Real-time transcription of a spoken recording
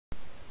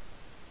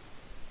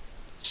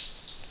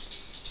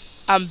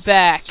I'm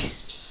back.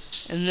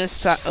 And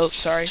this time, oh,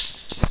 sorry.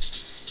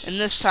 And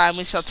this time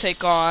we shall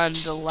take on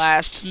the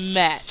last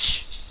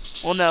match.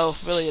 Well, no,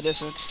 really it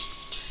isn't.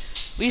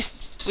 We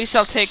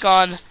shall take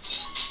on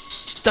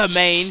the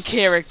main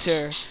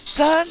character.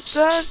 Dun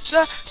dun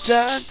dun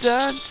dun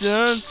dun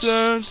dun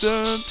dun dun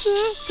dun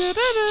dun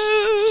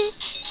dun.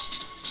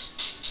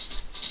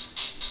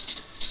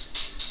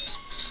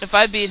 If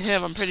I beat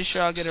him, I'm pretty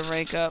sure I'll get a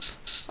rank up.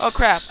 Oh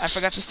crap, I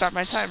forgot to start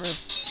my timer.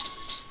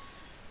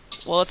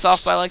 Well, it's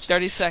off by like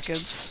 30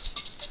 seconds.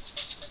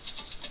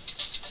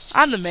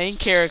 I'm the main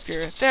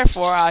character,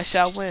 therefore I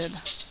shall win.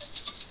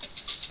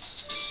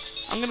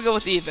 I'm gonna go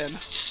with even.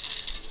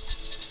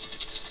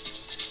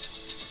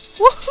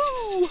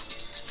 Woohoo!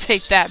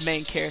 Take that,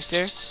 main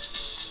character.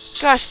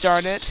 Gosh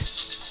darn it.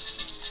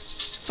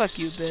 Fuck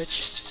you,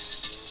 bitch.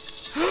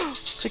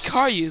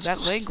 Hikaru,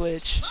 that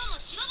language.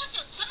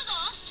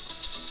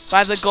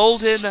 By the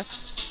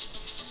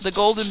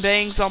golden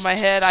bangs on my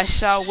head, I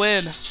shall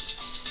win.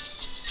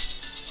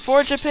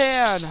 For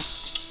Japan!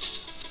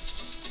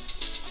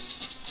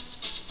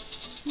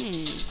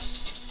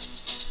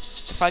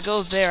 If I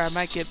go there, I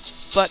might get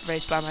butt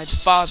raped by my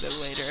father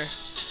later.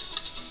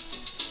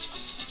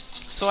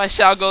 So I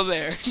shall go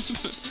there.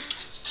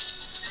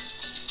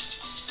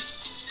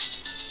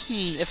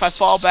 If I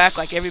fall back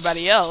like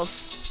everybody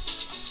else.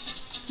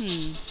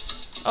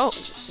 Oh,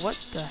 what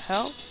the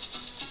hell?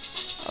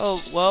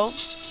 Oh, well,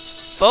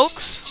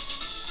 folks,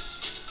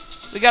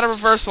 we got a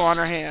reversal on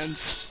our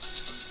hands.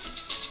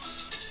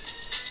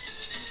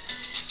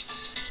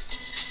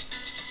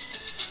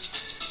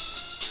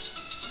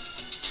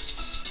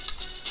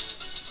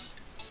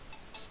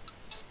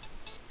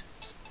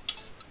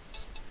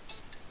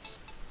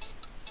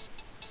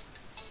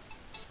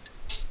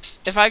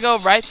 If I go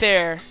right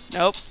there,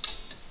 nope,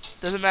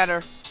 doesn't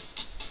matter.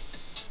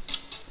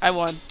 I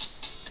won.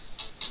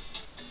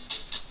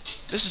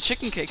 This is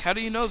chicken cake. How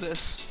do you know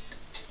this?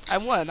 I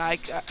won.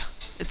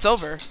 It's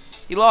over.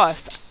 He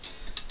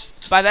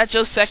lost. By that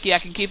Joseki, I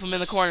can keep him in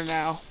the corner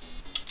now.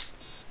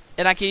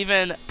 And I can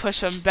even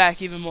push him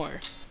back even more.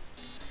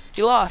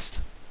 He lost.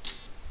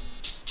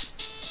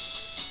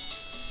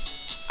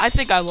 I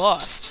think I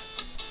lost.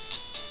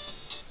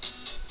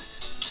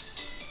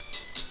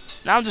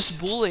 Now I'm just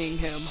bullying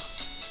him.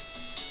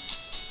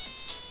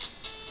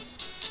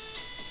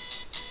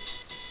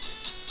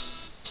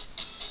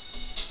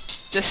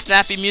 This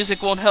snappy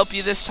music won't help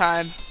you this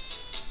time.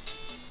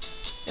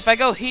 If I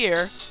go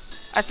here,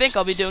 I think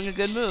I'll be doing a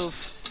good move.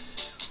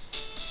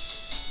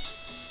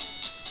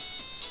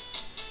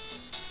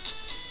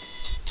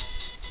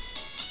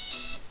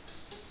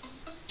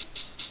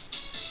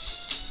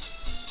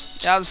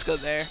 Yeah, I'll just go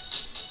there.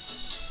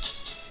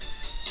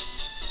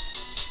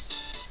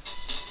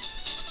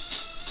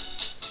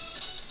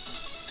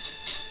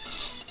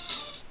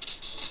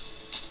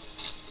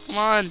 Come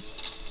on.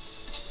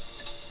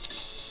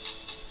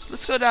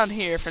 Let's go down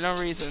here for no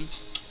reason.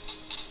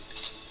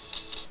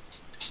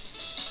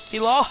 He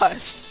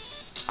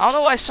lost. I don't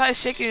know why Sai's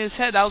shaking his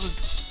head. That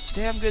was a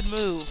damn good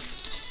move.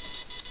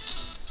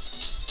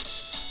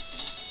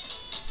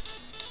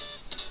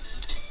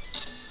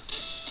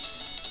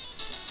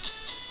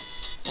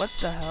 What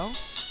the hell?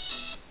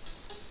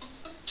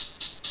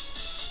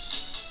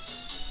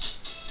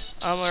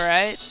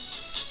 Alright.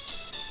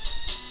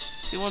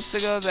 He wants to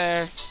go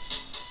there.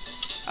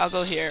 I'll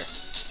go here.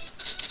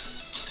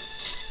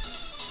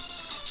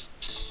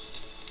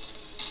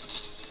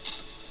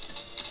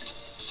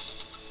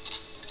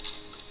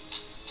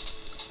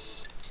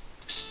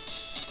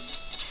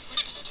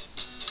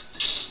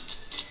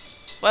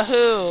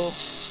 Wahoo!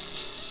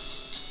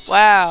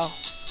 Wow.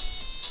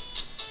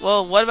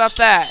 Well, what about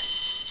that?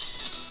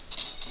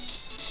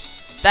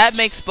 That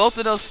makes both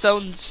of those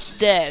stones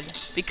dead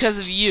because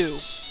of you.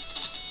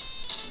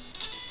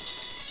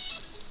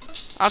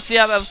 I don't see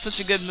how that was such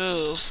a good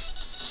move.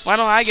 Why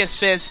don't I get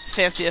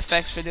fancy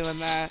effects for doing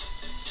that?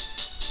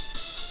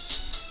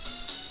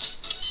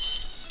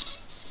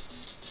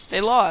 They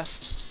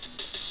lost.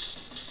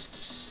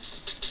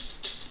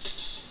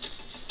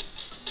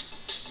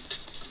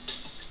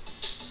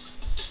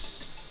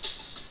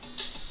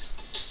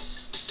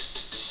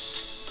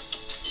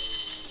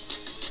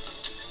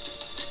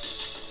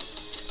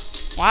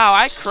 Wow,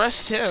 I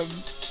crushed him.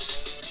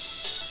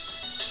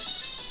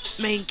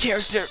 Main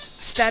character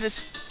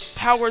status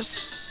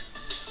powers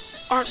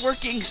aren't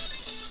working.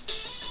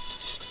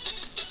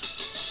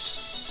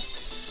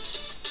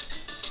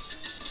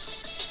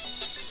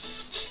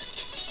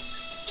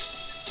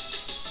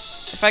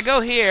 If I go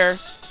here,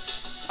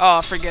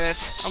 oh, forget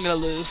it. I'm gonna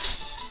lose.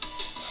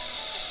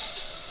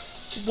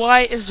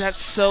 Why is that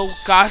so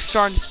gosh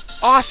darn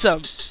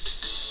awesome?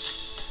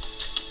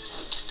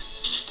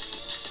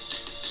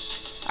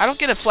 I don't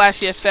get a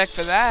flashy effect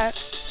for that.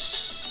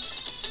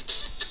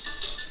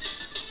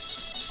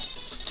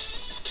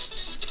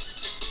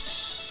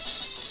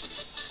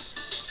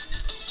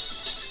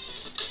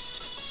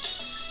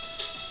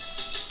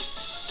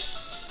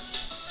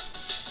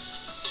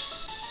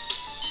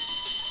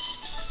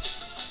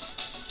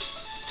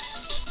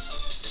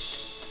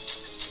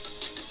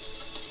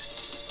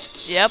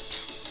 Yep.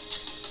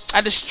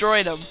 I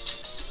destroyed him.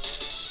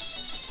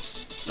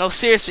 No,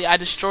 seriously, I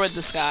destroyed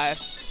this guy.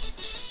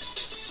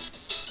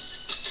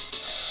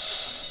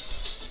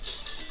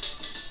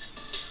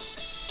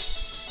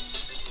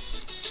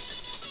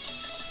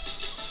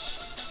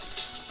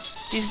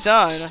 He's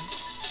done.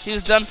 He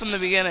was done from the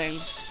beginning.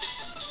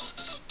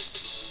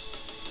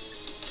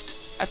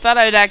 I thought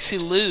I'd actually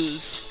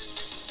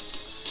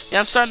lose. Yeah,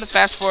 I'm starting to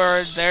fast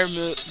forward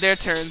their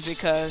turns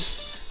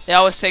because they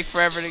always take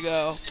forever to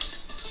go.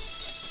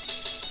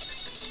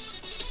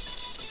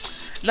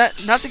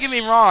 Not to get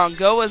me wrong,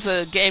 Go is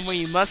a game where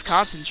you must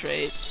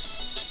concentrate,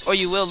 or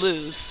you will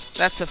lose.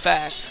 That's a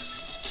fact.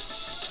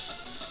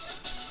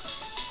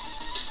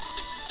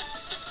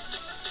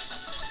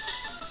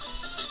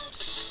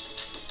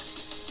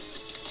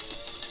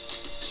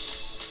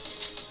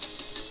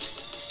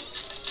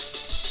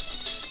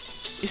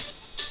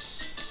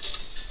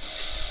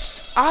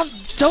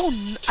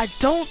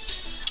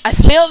 I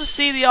fail to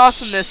see the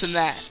awesomeness in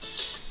that.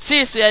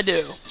 Seriously, I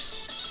do.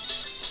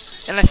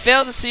 And I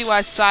fail to see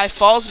why Sai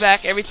falls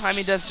back every time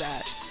he does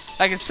that.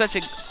 Like it's such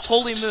a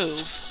holy move.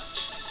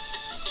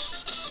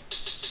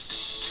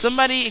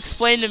 Somebody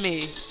explain to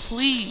me,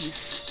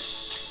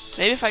 please.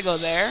 Maybe if I go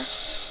there?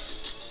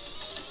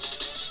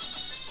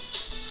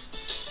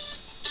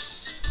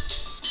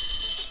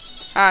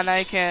 Ah, now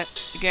you can't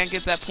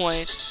get that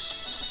point.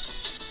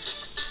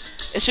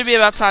 It should be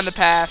about time to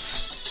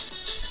pass.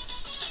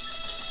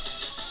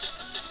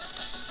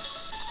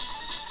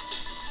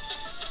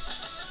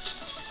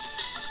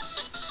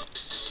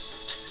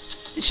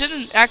 He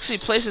shouldn't actually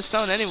place a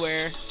stone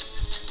anywhere.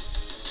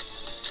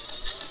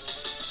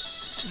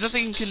 There's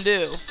nothing he can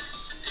do.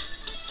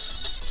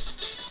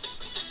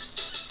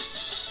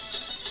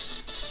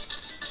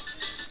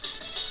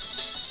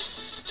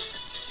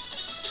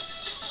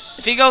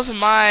 If he goes in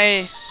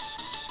my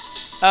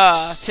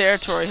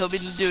territory, he'll be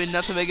doing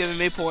nothing but giving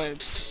me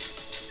points.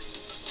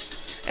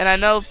 And I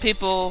know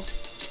people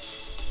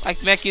like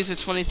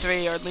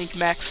MechUser23 or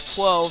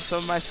LinkMax12, some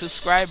of my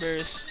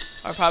subscribers,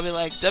 are probably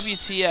like,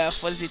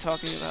 WTF, what is he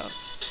talking about?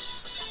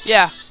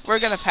 Yeah, we're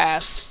gonna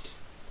pass.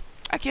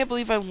 I can't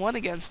believe I won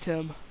against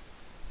him.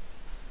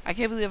 I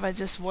can't believe I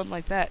just won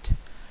like that.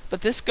 But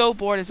this Go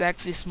board is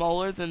actually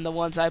smaller than the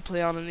ones I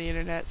play on the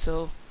internet,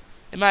 so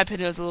in my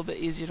opinion it was a little bit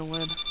easier to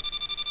win.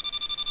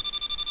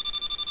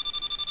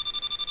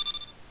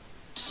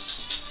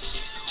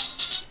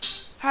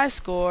 High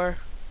score.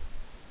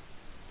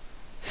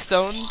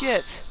 Stone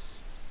get.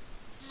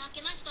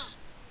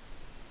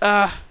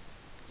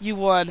 You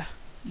won.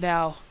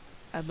 Now,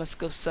 I must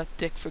go suck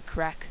dick for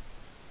crack.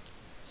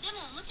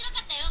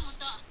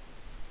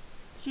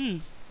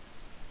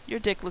 Your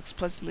dick looks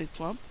pleasantly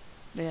plump.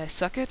 May I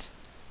suck it?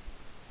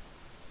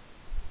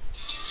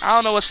 I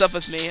don't know what's up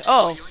with me.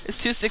 Oh, it's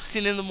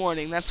 2:16 in the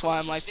morning. That's why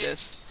I'm like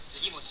this.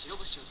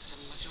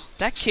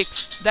 That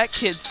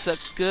kid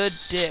sucked good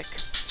dick,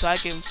 so I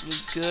gave him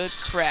some good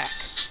crack.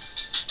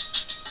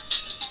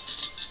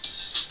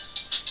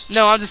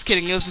 No, I'm just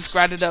kidding. It was just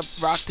grinded up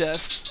rock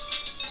dust.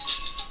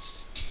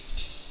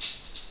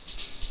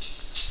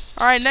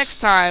 Alright, next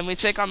time we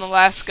take on the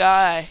last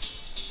guy.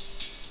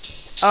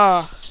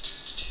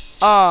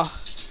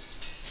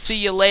 See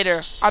you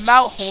later. I'm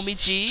out, homie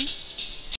G.